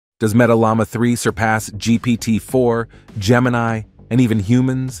Does Meta Llama 3 surpass GPT-4, Gemini, and even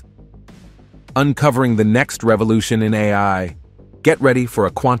humans? Uncovering the next revolution in AI. Get ready for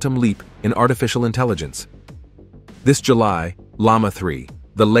a quantum leap in artificial intelligence. This July, Llama 3,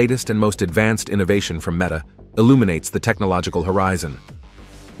 the latest and most advanced innovation from Meta, illuminates the technological horizon.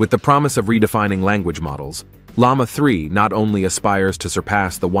 With the promise of redefining language models, Llama 3 not only aspires to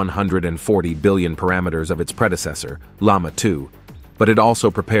surpass the 140 billion parameters of its predecessor, Llama 2, but it also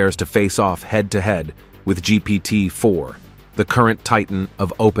prepares to face off head-to-head with GPT-4, the current titan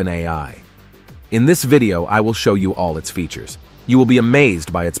of OpenAI. In this video, I will show you all its features. You will be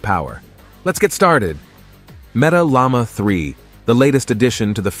amazed by its power. Let's get started. Meta Llama 3, the latest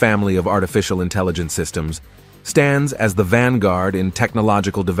addition to the family of artificial intelligence systems, stands as the vanguard in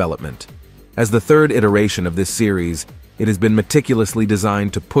technological development. As the third iteration of this series, it has been meticulously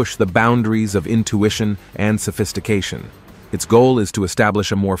designed to push the boundaries of intuition and sophistication. Its goal is to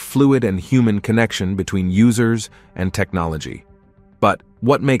establish a more fluid and human connection between users and technology. But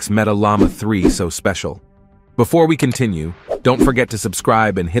what makes Meta Llama 3 so special? Before we continue, don't forget to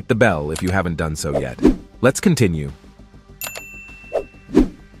subscribe and hit the bell if you haven't done so yet. Let's continue.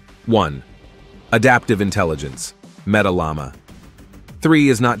 1. Adaptive intelligence. Meta Llama 3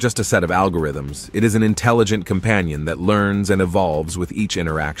 is not just a set of algorithms, it is an intelligent companion that learns and evolves with each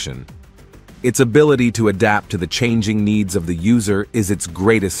interaction. Its ability to adapt to the changing needs of the user is its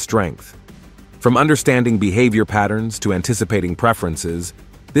greatest strength. From understanding behavior patterns to anticipating preferences,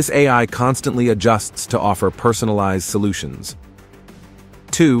 this AI constantly adjusts to offer personalized solutions.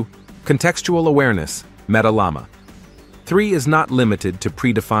 2. Contextual awareness. Meta Llama 3 is not limited to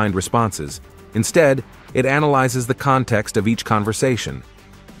predefined responses. Instead, it analyzes the context of each conversation.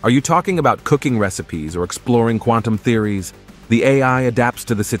 Are you talking about cooking recipes or exploring quantum theories? The AI adapts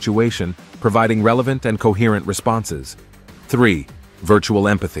to the situation, providing relevant and coherent responses. 3. Virtual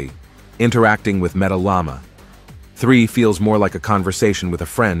empathy. Interacting with Meta Llama 3 feels more like a conversation with a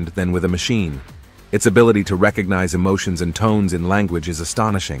friend than with a machine. Its ability to recognize emotions and tones in language is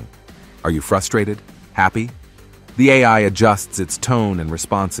astonishing. Are you frustrated? Happy? The AI adjusts its tone and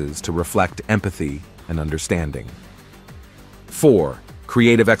responses to reflect empathy and understanding. 4.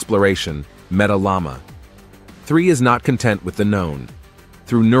 Creative exploration. Meta Llama 3 is not content with the known.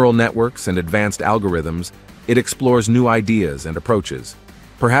 Through neural networks and advanced algorithms, it explores new ideas and approaches.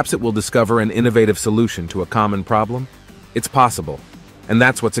 Perhaps it will discover an innovative solution to a common problem? It's possible, and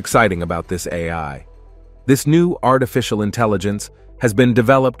that's what's exciting about this AI. This new artificial intelligence has been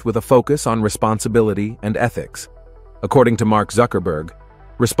developed with a focus on responsibility and ethics. According to Mark Zuckerberg,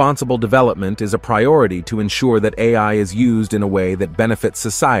 responsible development is a priority to ensure that AI is used in a way that benefits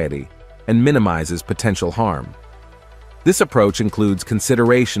society and minimizes potential harm. This approach includes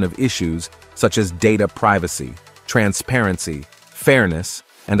consideration of issues such as data privacy, transparency, fairness,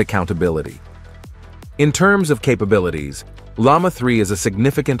 and accountability. In terms of capabilities, Llama 3 is a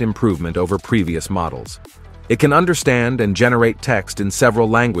significant improvement over previous models. It can understand and generate text in several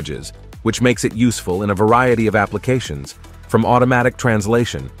languages, which makes it useful in a variety of applications, from automatic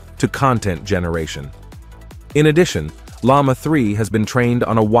translation to content generation. In addition, Llama 3 has been trained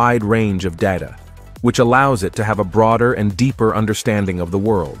on a wide range of data, which allows it to have a broader and deeper understanding of the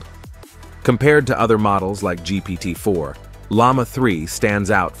world. Compared to other models like GPT-4, Llama 3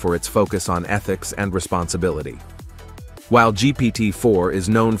 stands out for its focus on ethics and responsibility. While GPT-4 is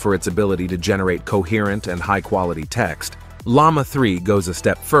known for its ability to generate coherent and high-quality text, Llama 3 goes a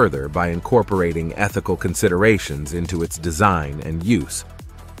step further by incorporating ethical considerations into its design and use.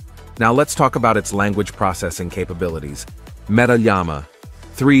 Now let's talk about its language processing capabilities. Meta Llama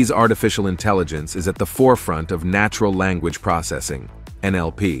 3's artificial intelligence is at the forefront of natural language processing,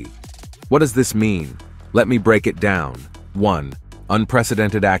 NLP. What does this mean? Let me break it down. 1.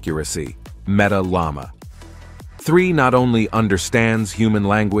 Unprecedented accuracy. Meta Llama 3 not only understands human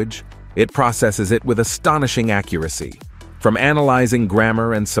language, it processes it with astonishing accuracy. From analyzing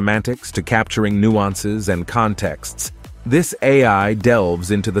grammar and semantics to capturing nuances and contexts, this AI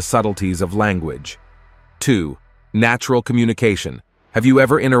delves into the subtleties of language. 2. Natural communication. Have you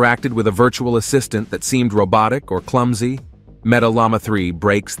ever interacted with a virtual assistant that seemed robotic or clumsy? Meta Llama 3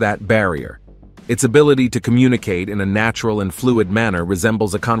 breaks that barrier. Its ability to communicate in a natural and fluid manner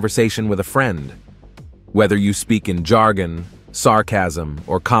resembles a conversation with a friend. Whether you speak in jargon, sarcasm,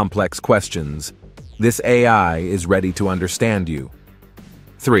 or complex questions, this AI is ready to understand you.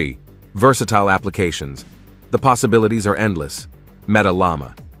 3. Versatile applications. The possibilities are endless. Meta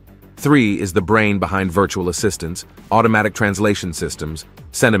Llama 3 is the brain behind virtual assistants, automatic translation systems,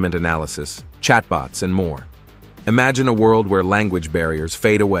 sentiment analysis, chatbots, and more. Imagine a world where language barriers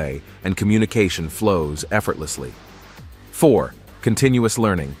fade away and communication flows effortlessly. 4. Continuous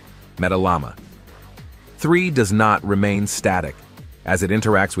learning. Meta Llama 3 does not remain static. As it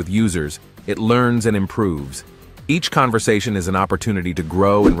interacts with users, it learns and improves. Each conversation is an opportunity to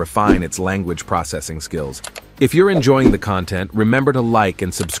grow and refine its language processing skills. If you're enjoying the content, remember to like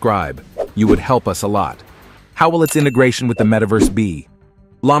and subscribe. You would help us a lot. How will its integration with the metaverse be?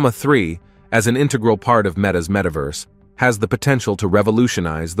 Llama 3, as an integral part of Meta's metaverse, has the potential to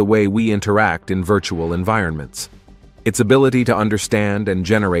revolutionize the way we interact in virtual environments. Its ability to understand and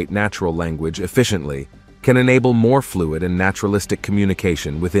generate natural language efficiently can enable more fluid and naturalistic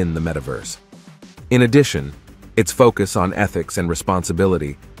communication within the metaverse. In addition, its focus on ethics and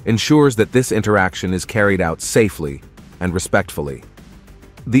responsibility ensures that this interaction is carried out safely and respectfully.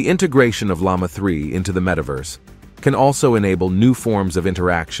 The integration of Llama 3 into the metaverse can also enable new forms of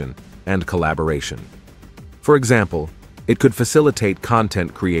interaction and collaboration. For example, it could facilitate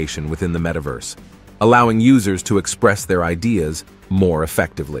content creation within the metaverse, allowing users to express their ideas more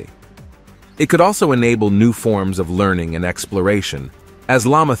effectively. It could also enable new forms of learning and exploration, as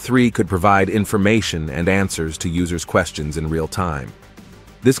Llama 3 could provide information and answers to users' questions in real time.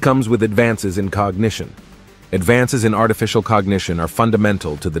 This comes with advances in cognition. Advances in artificial cognition are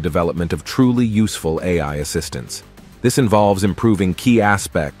fundamental to the development of truly useful AI assistants. This involves improving key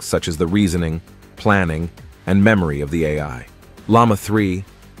aspects such as the reasoning, planning, and memory of the AI. Llama 3,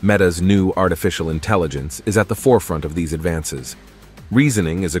 Meta's new artificial intelligence, is at the forefront of these advances.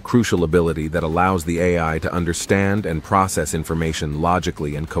 Reasoning is a crucial ability that allows the AI to understand and process information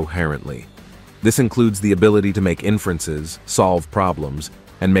logically and coherently. This includes the ability to make inferences, solve problems,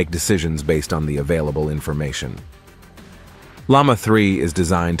 and make decisions based on the available information. Llama 3 is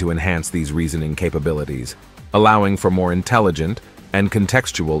designed to enhance these reasoning capabilities, allowing for more intelligent and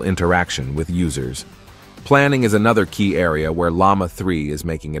contextual interaction with users. Planning is another key area where Llama 3 is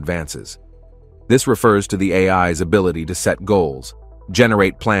making advances. This refers to the AI's ability to set goals,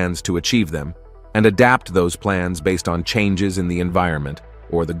 generate plans to achieve them, and adapt those plans based on changes in the environment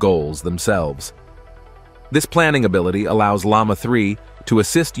or the goals themselves. This planning ability allows Llama 3 to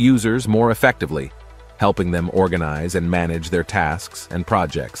assist users more effectively, helping them organize and manage their tasks and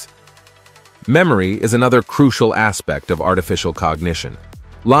projects. Memory is another crucial aspect of artificial cognition.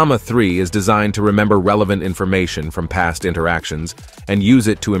 Llama 3 is designed to remember relevant information from past interactions and use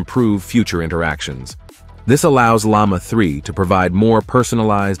it to improve future interactions. This allows Llama 3 to provide more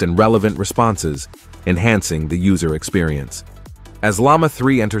personalized and relevant responses, enhancing the user experience. As Llama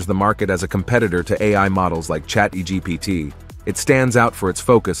 3 enters the market as a competitor to AI models like ChatGPT, it stands out for its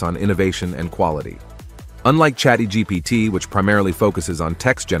focus on innovation and quality. Unlike ChatGPT, which primarily focuses on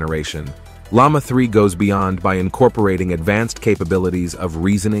text generation, Llama 3 goes beyond by incorporating advanced capabilities of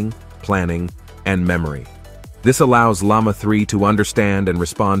reasoning, planning, and memory. This allows Llama 3 to understand and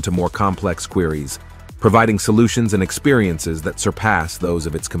respond to more complex queries, providing solutions and experiences that surpass those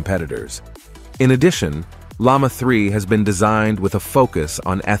of its competitors. In addition, Llama 3 has been designed with a focus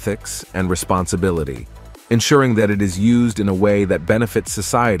on ethics and responsibility, ensuring that it is used in a way that benefits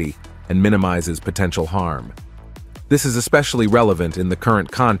society and minimizes potential harm. This is especially relevant in the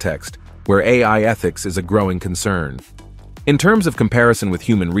current context, where AI ethics is a growing concern. In terms of comparison with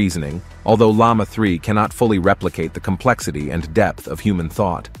human reasoning, although Llama 3 cannot fully replicate the complexity and depth of human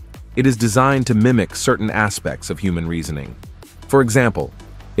thought, it is designed to mimic certain aspects of human reasoning. For example,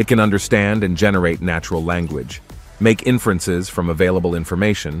 it can understand and generate natural language, make inferences from available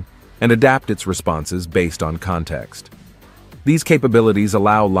information, and adapt its responses based on context. These capabilities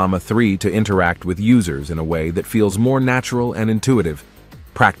allow Llama 3 to interact with users in a way that feels more natural and intuitive.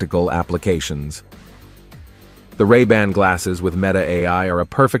 Practical applications. The Ray-Ban glasses with Meta AI are a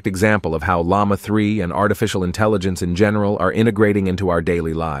perfect example of how Llama 3 and artificial intelligence in general are integrating into our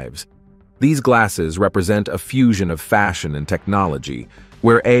daily lives. These glasses represent a fusion of fashion and technology,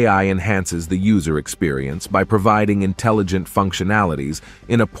 where AI enhances the user experience by providing intelligent functionalities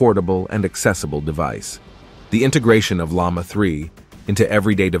in a portable and accessible device. The integration of Llama 3 into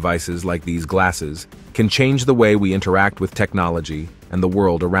everyday devices like these glasses can change the way we interact with technology and the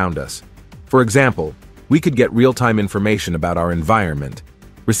world around us. For example, we could get real-time information about our environment,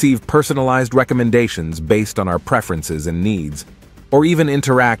 receive personalized recommendations based on our preferences and needs, or even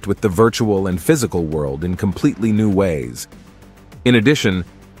interact with the virtual and physical world in completely new ways. In addition,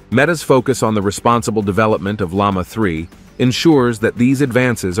 Meta's focus on the responsible development of Llama 3 ensures that these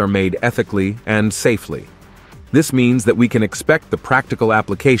advances are made ethically and safely. This means that we can expect the practical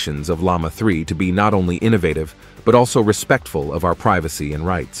applications of Llama 3 to be not only innovative, but also respectful of our privacy and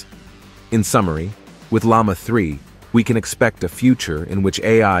rights. In summary, with Llama 3, we can expect a future in which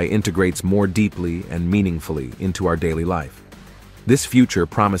AI integrates more deeply and meaningfully into our daily life. This future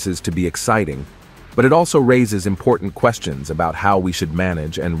promises to be exciting, but it also raises important questions about how we should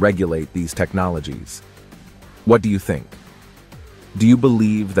manage and regulate these technologies. What do you think? Do you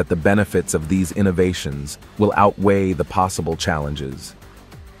believe that the benefits of these innovations will outweigh the possible challenges?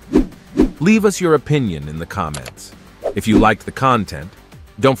 Leave us your opinion in the comments. If you liked the content,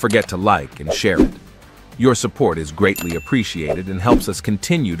 don't forget to like and share it. Your support is greatly appreciated and helps us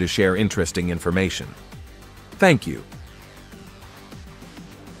continue to share interesting information. Thank you.